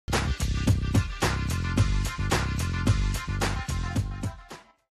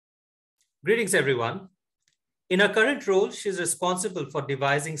Greetings, everyone. In her current role, she is responsible for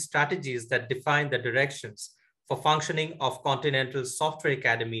devising strategies that define the directions for functioning of Continental's Software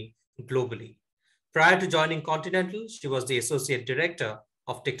Academy globally. Prior to joining Continental, she was the Associate Director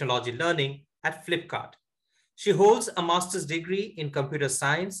of Technology Learning at Flipkart. She holds a master's degree in computer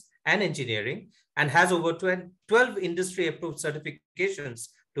science and engineering and has over 12 industry-approved certifications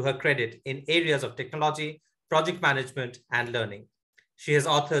to her credit in areas of technology, project management, and learning. She has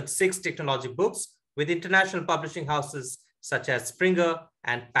authored 6 technology books with international publishing houses such as Springer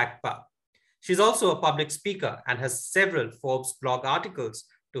and Packtpub. She's also a public speaker and has several Forbes blog articles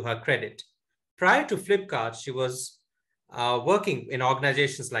to her credit. Prior to Flipkart, she was working in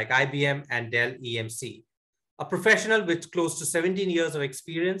organizations like IBM and Dell EMC. A professional with close to 17 years of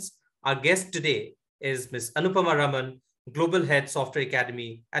experience, our guest today is Ms. Anupama Raman, Global Head Software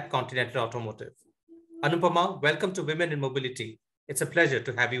Academy at Continental Automotive. Anupama, welcome to Women in Mobility. It's a pleasure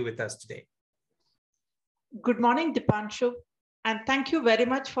to have you with us today. Good morning, Dipanshu, and thank you very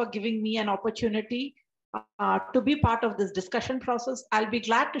much for giving me an opportunity to be part of this discussion process. I'll be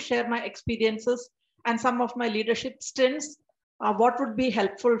glad to share my experiences and some of my leadership stints, what would be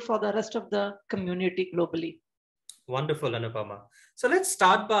helpful for the rest of the community globally. Wonderful, Anupama. So let's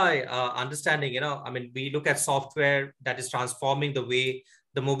start by understanding, we look at software that is transforming the way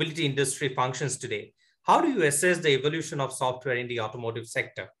the mobility industry functions today. How do you assess the evolution of software in the automotive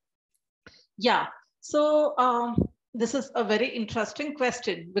sector? Yeah, so this is a very interesting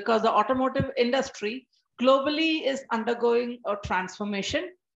question because the automotive industry globally is undergoing a transformation,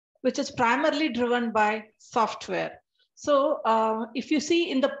 which is primarily driven by software. So if you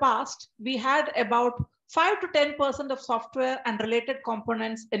see in the past, we had about 5 to 10% of software and related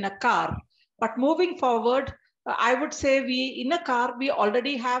components in a car. But moving forward, I would say in a car, we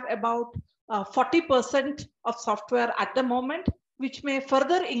already have about 40% of software at the moment, which may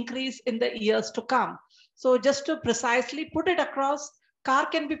further increase in the years to come. So just to precisely put it across, car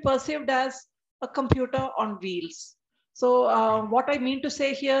can be perceived as a computer on wheels. So what I mean to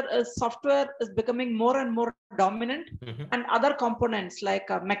say here is software is becoming more and more dominant, and other components like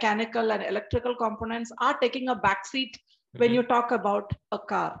mechanical and electrical components are taking a backseat when you talk about a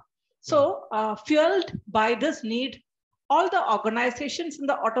car. So fueled by this need, all the organizations in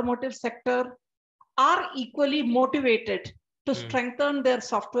the automotive sector are equally motivated to strengthen their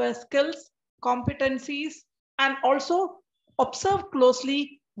software skills, competencies, and also observe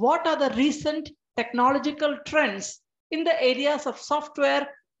closely what are the recent technological trends in the areas of software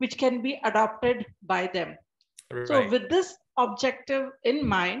which can be adopted by them. Right. So with this objective in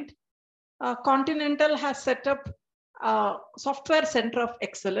mind, Continental has set up a Software Center of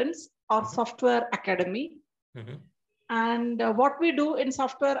Excellence or Software Academy. And what we do in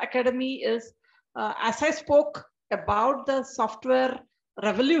Software Academy is, as I spoke about the software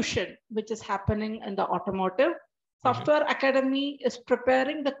revolution, which is happening in the automotive, Software Academy is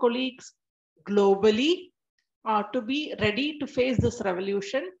preparing the colleagues globally to be ready to face this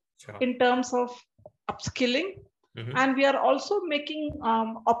revolution in terms of upskilling. And we are also making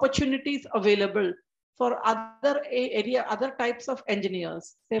opportunities available for other types of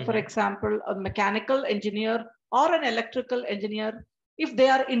engineers. Say, for example, a mechanical engineer or an electrical engineer, if they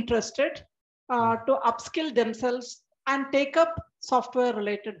are interested to upskill themselves and take up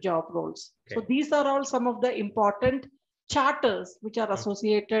software-related job roles. So these are all some of the important charters which are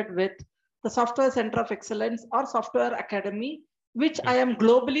associated with the Software Center of Excellence or Software Academy, which I am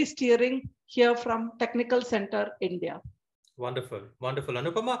globally steering here from Technical Center, India. Wonderful, wonderful.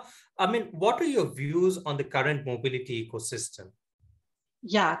 Anupama, what are your views on the current mobility ecosystem?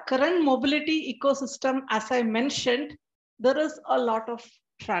 Yeah, current mobility ecosystem, as I mentioned, there is a lot of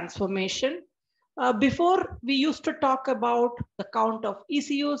transformation. Before, we used to talk about the count of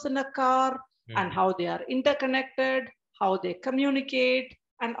ECUs in a car and how they are interconnected, how they communicate,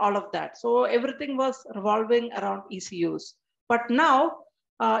 and all of that. So everything was revolving around ECUs. But now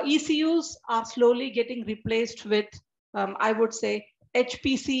ECUs are slowly getting replaced with, I would say,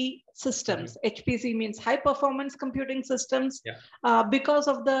 HPC systems. HPC means high performance computing systems because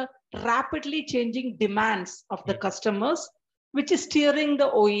of the rapidly changing demands of the customers, which is steering the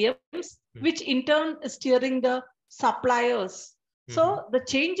OEMs, which in turn is steering the suppliers. So the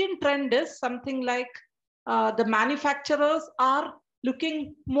change in trend is something like the manufacturers are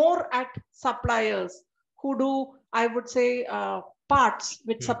looking more at suppliers who do, I would say, parts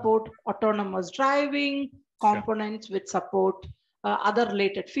which support autonomous driving, components which support other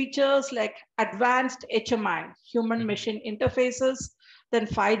related features like advanced HMI, human machine interfaces, then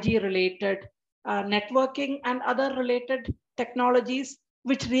 5G related networking and other related technologies,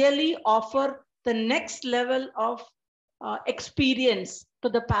 which really offer the next level of experience to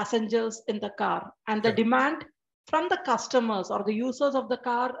the passengers in the car. And the Sure. demand from the customers or the users of the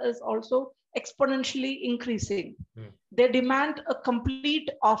car is also exponentially increasing. They demand a complete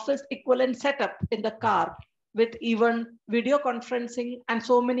office equivalent setup in the car with even video conferencing and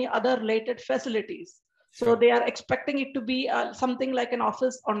so many other related facilities. So Sure. they are expecting it to be something like an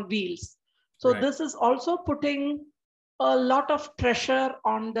office on wheels. So Right. this is also putting a lot of pressure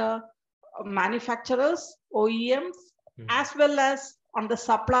on the manufacturers, OEMs, as well as on the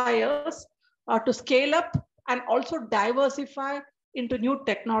suppliers to scale up and also diversify into new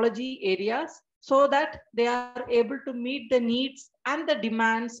technology areas so that they are able to meet the needs and the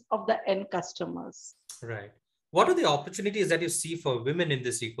demands of the end customers. Right. What are the opportunities that you see for women in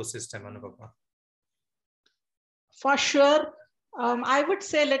this ecosystem, Anupama? For sure. I would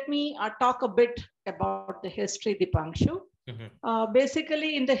say, let me talk a bit about the history, Dipanshu.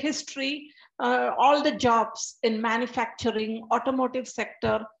 Basically, in the history, all the jobs in manufacturing, automotive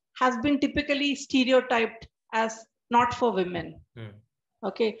sector has been typically stereotyped as not for women.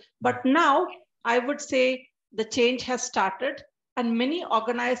 Okay, but now I would say the change has started, and many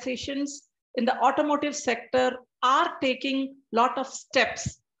organizations in the automotive sector are taking a lot of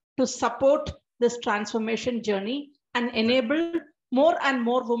steps to support this transformation journey and enable more and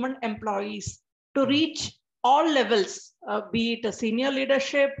more women employees to reach all levels, be it a senior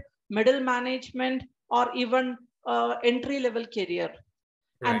leadership, middle management, or even entry-level career.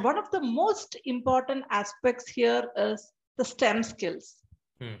 Right. And one of the most important aspects here is the STEM skills.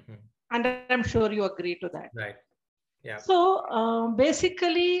 And I'm sure you agree to that. Right. Yeah. So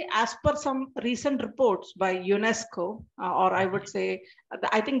basically, as per some recent reports by UNESCO, or I would say,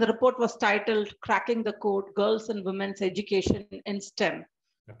 I think the report was titled Cracking the Code, Girls and Women's Education in STEM.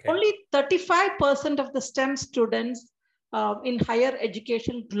 Okay. Only 35% of the STEM students in higher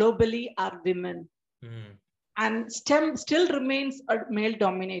education globally are women. And STEM still remains a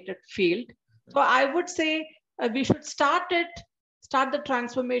male-dominated field. So I would say we should start the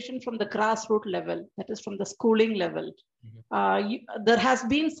transformation from the grassroots level, that is from the schooling level. There has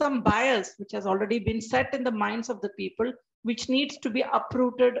been some bias which has already been set in the minds of the people, which needs to be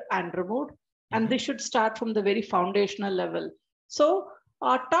uprooted and removed. And this should start from the very foundational level. So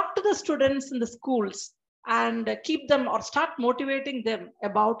talk to the students in the schools and keep them or start motivating them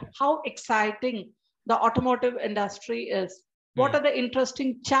about how exciting the automotive industry is. What are the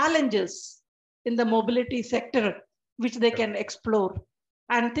interesting challenges in the mobility sector which they can explore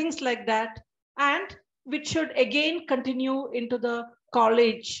and things like that, and which should again continue into the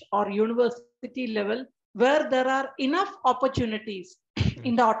college or university level where there are enough opportunities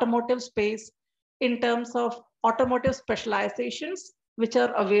in the automotive space in terms of automotive specializations which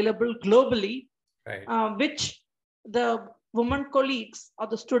are available globally, right. Which the women colleagues or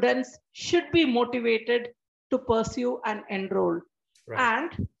the students should be motivated to pursue and enroll. Right.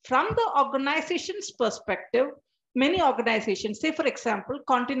 And from the organization's perspective, many organizations, say for example,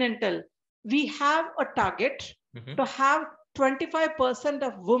 Continental, we have a target to have 25%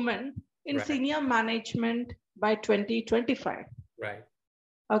 of women in senior management by 2025. Right.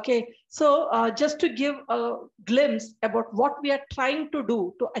 Okay, so just to give a glimpse about what we are trying to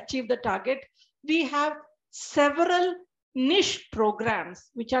do to achieve the target, we have several niche programs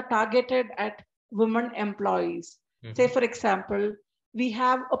which are targeted at women employees. Say for example, we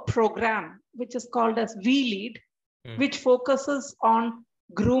have a program which is called as We Lead, which focuses on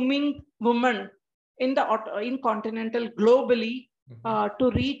grooming women in Continental globally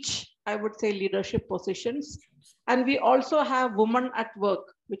to reach, I would say, leadership positions. And we also have Women at Work,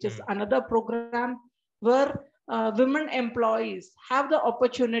 which is another program where women employees have the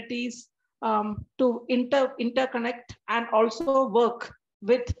opportunities to interconnect and also work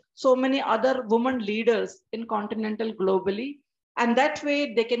with so many other women leaders in Continental globally. And that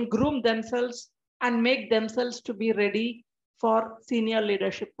way they can groom themselves and make themselves to be ready for senior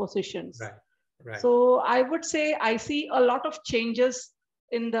leadership positions. Right. Right. So I would say I see a lot of changes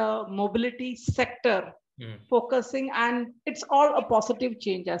in the mobility sector focusing, and it's all a positive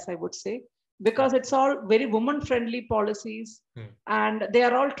change, as I would say, because it's all very woman-friendly policies and they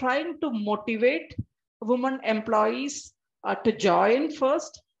are all trying to motivate women employees to join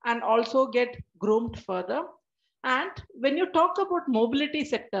first and also get groomed further. And when you talk about mobility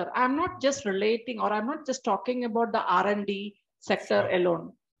sector, I'm not just relating or I'm not just talking about the R&D sector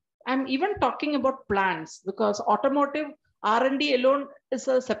alone. I'm even talking about plants, because automotive R&D alone is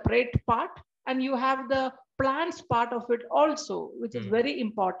a separate part, and you have the plants part of it also, which is very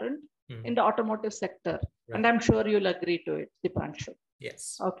important in the automotive sector. Right. And I'm sure you'll agree to it, Dipanshu.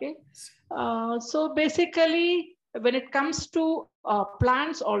 Yes. Okay. So basically, when it comes to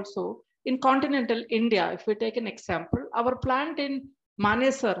plants also, in continental India, if we take an example, our plant in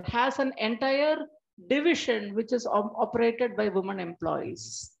Manesar has an entire division which is operated by women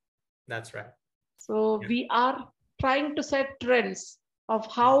employees. That's right. So we are trying to set trends of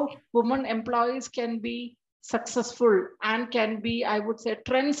how women employees can be successful and can be, I would say,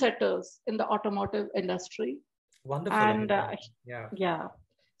 trendsetters in the automotive industry. Wonderful. And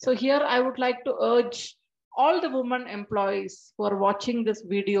so here I would like to urge all the women employees who are watching this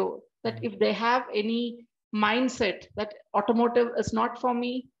video that if they have any mindset that automotive is not for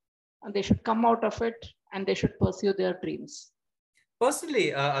me, they should come out of it and they should pursue their dreams.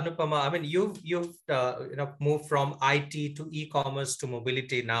 Personally, Anupama, I mean, you've moved from IT to e-commerce to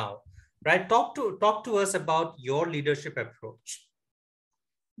mobility now, right? Talk to us about your leadership approach.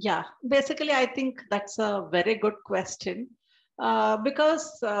 Yeah, basically, I think that's a very good question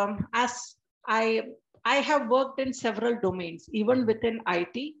because as I have worked in several domains, even within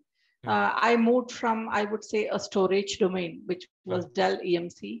IT. I moved from, I would say, a storage domain, which was Dell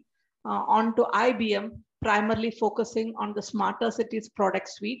EMC, onto IBM, primarily focusing on the Smarter Cities product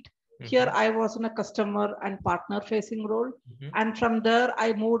suite. Here I was in a customer and partner facing role. And from there,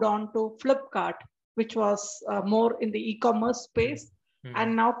 I moved on to Flipkart, which was more in the e-commerce space,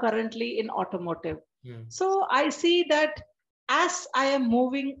 and now currently in automotive. So I see that as I am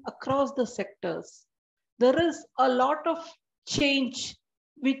moving across the sectors, there is a lot of change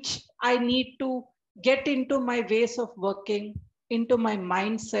which I need to get into my ways of working, into my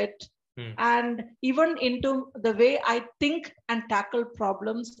mindset, and even into the way I think and tackle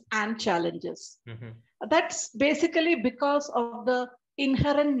problems and challenges. That's basically because of the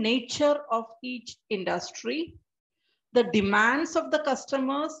inherent nature of each industry, the demands of the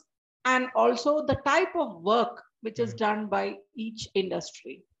customers, and also the type of work which is done by each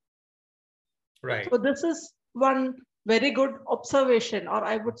industry. Right. So this is one very good observation, or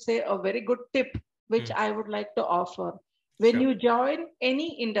I would say a very good tip, which I would like to offer. When you join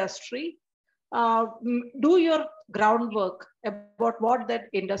any industry, do your groundwork about what that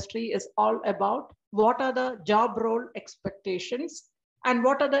industry is all about, what are the job role expectations, and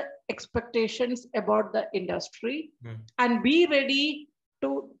what are the expectations about the industry, and be ready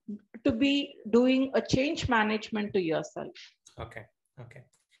to be doing a change management to yourself. Okay.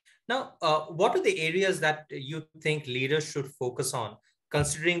 Now, what are the areas that you think leaders should focus on,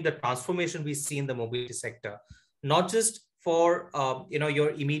 considering the transformation we see in the mobility sector, not just for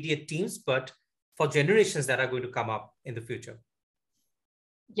your immediate teams, but for generations that are going to come up in the future?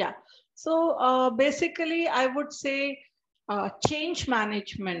 Yeah. So basically, I would say change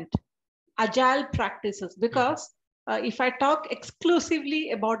management, agile practices, because if I talk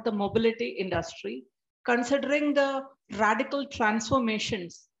exclusively about the mobility industry, considering the radical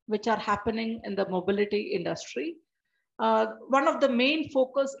transformations which are happening in the mobility industry, one of the main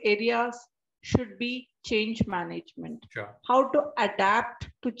focus areas should be change management. Sure. How to adapt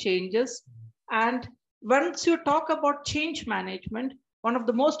to changes. And once you talk about change management, one of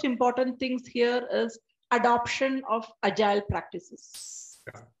the most important things here is adoption of agile practices.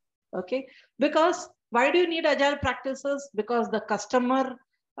 Sure. Okay, because why do you need agile practices? Because the customer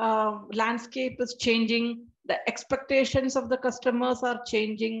landscape is changing, the expectations of the customers are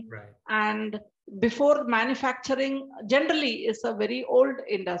changing, right. And before, manufacturing generally is a very old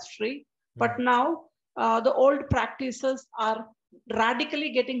industry, but now the old practices are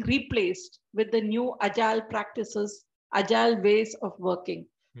radically getting replaced with the new agile practices, agile ways of working.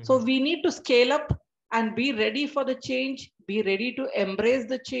 So we need to scale up and be ready for the change, be ready to embrace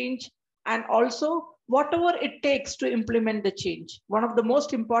the change, and also whatever it takes to implement the change. One of the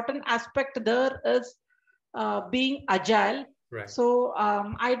most important aspects there is being agile. Right. So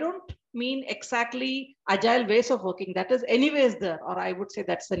I don't mean exactly agile ways of working. That is anyways there, or I would say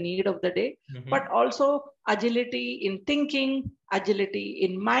that's the need of the day, but also agility in thinking, agility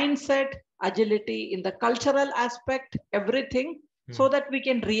in mindset, agility in the cultural aspect, everything, so that we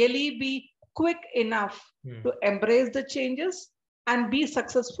can really be quick enough to embrace the changes and be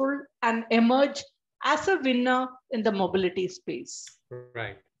successful and emerge as a winner in the mobility space.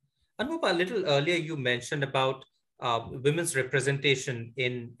 Right. Anupama, a little earlier, you mentioned about women's representation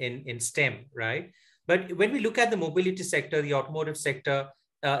in STEM, right? But when we look at the mobility sector, the automotive sector,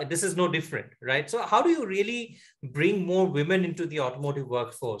 this is no different, right? So how do you really bring more women into the automotive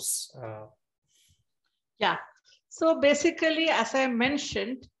workforce? Yeah. So basically, as I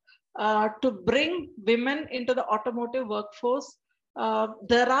mentioned, to bring women into the automotive workforce,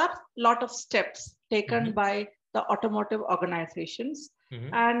 there are a lot of steps taken by the automotive organizations.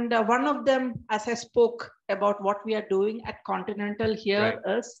 And one of them, as I spoke about what we are doing at Continental here,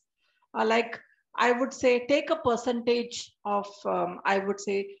 is like, I would say, take a percentage of, I would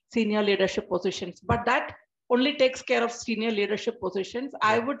say, senior leadership positions, but that only takes care of senior leadership positions.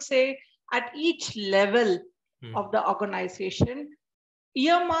 I would say at each level of the organization,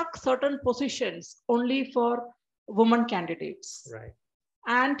 earmark certain positions only for women candidates. Right.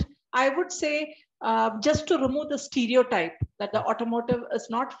 And I would say, just to remove the stereotype that the automotive is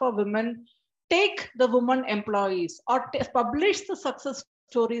not for women, take the women employees or publish the success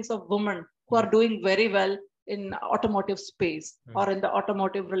stories of women who are doing very well in automotive space or in the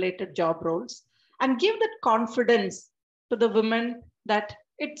automotive related job roles, and give that confidence to the women that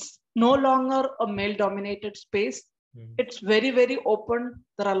it's no longer a male dominated space. It's very, very open.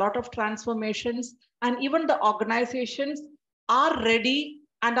 There are a lot of transformations, and even the organizations are ready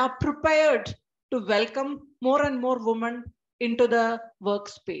and are prepared to welcome more and more women into the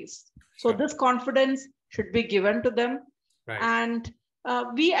workspace. So this confidence should be given to them. Right. And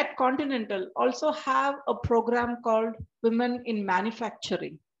we at Continental also have a program called Women in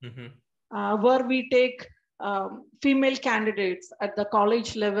Manufacturing, where we take female candidates at the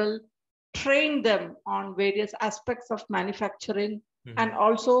college level, train them on various aspects of manufacturing, and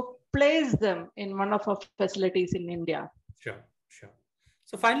also place them in one of our facilities in India. Sure.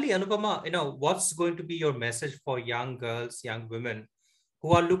 So finally, Anupama, what's going to be your message for young girls, young women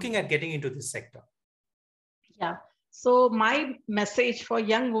who are looking at getting into this sector? Yeah. So my message for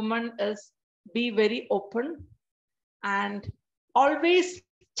young women is be very open and always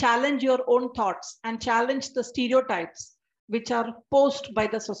challenge your own thoughts and challenge the stereotypes which are posed by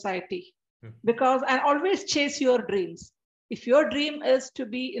the society. And always chase your dreams. If your dream is to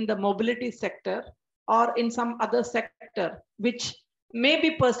be in the mobility sector or in some other sector, which may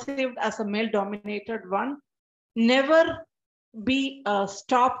be perceived as a male dominated one, never be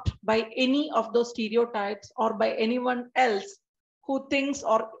stopped by any of those stereotypes or by anyone else who thinks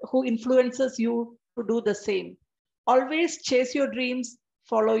or who influences you to do the same. Always chase your dreams,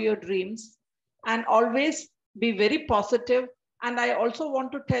 follow your dreams, and always be very positive. And I also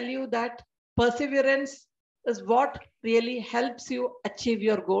want to tell you that perseverance is what really helps you achieve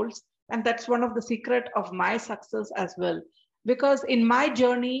your goals. And that's one of the secret of my success as well. Because in my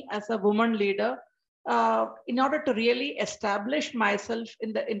journey as a woman leader, in order to really establish myself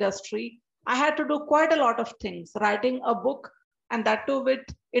in the industry, I had to do quite a lot of things, writing a book, and that too with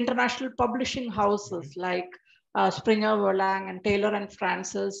international publishing houses like Springer and Taylor and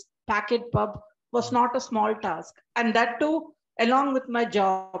Francis. Packtpub was not a small task, and that too along with my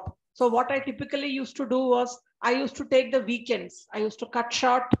job. So what I typically used to do was I used to take the weekends. I used to cut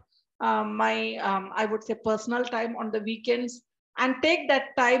short my, I would say, personal time on the weekends and take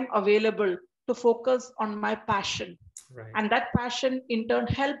that time available to focus on my passion. Right. And that passion in turn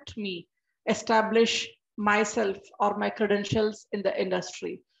helped me establish myself or my credentials in the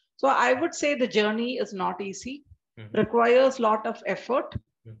industry. So I would say the journey is not easy, requires a lot of effort.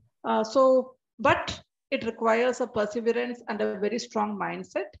 But it requires a perseverance and a very strong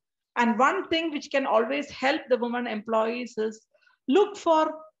mindset. And one thing which can always help the women employees is look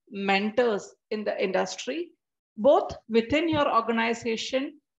for mentors in the industry, both within your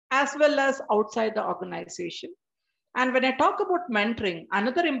organization as well as outside the organization. And when I talk about mentoring,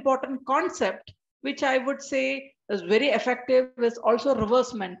 another important concept, which I would say is very effective, is also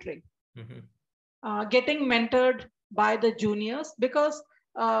reverse mentoring. Getting mentored by the juniors, because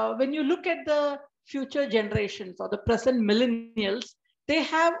when you look at the future generations or the present millennials, they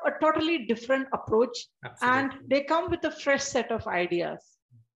have a totally different approach. Absolutely. And they come with a fresh set of ideas.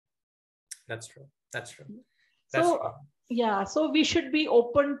 That's true. So we should be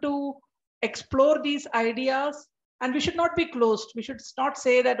open to explore these ideas, and we should not be closed. We should not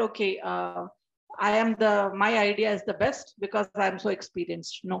say that, okay, my idea is the best because I'm so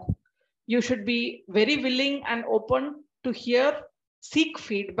experienced. No, you should be very willing and open to hear, seek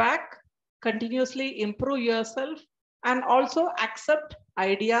feedback, continuously improve yourself, and also accept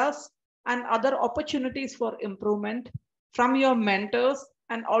ideas and other opportunities for improvement from your mentors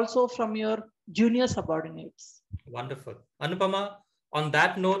and also from your junior subordinates. Wonderful. Anupama, on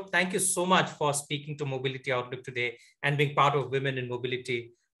that note, thank you so much for speaking to Mobility Outlook today and being part of Women in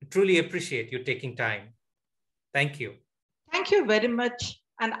Mobility. I truly appreciate you taking time. Thank you. Thank you very much.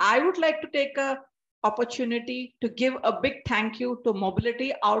 And I would like to take an opportunity to give a big thank you to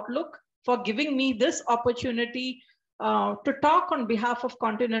Mobility Outlook for giving me this opportunity to talk on behalf of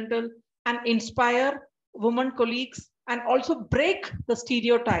Continental and inspire women colleagues and also break the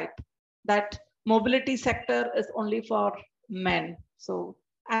stereotype that mobility sector is only for men. So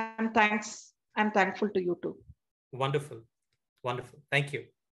I'm thankful to you too. Wonderful. Thank you.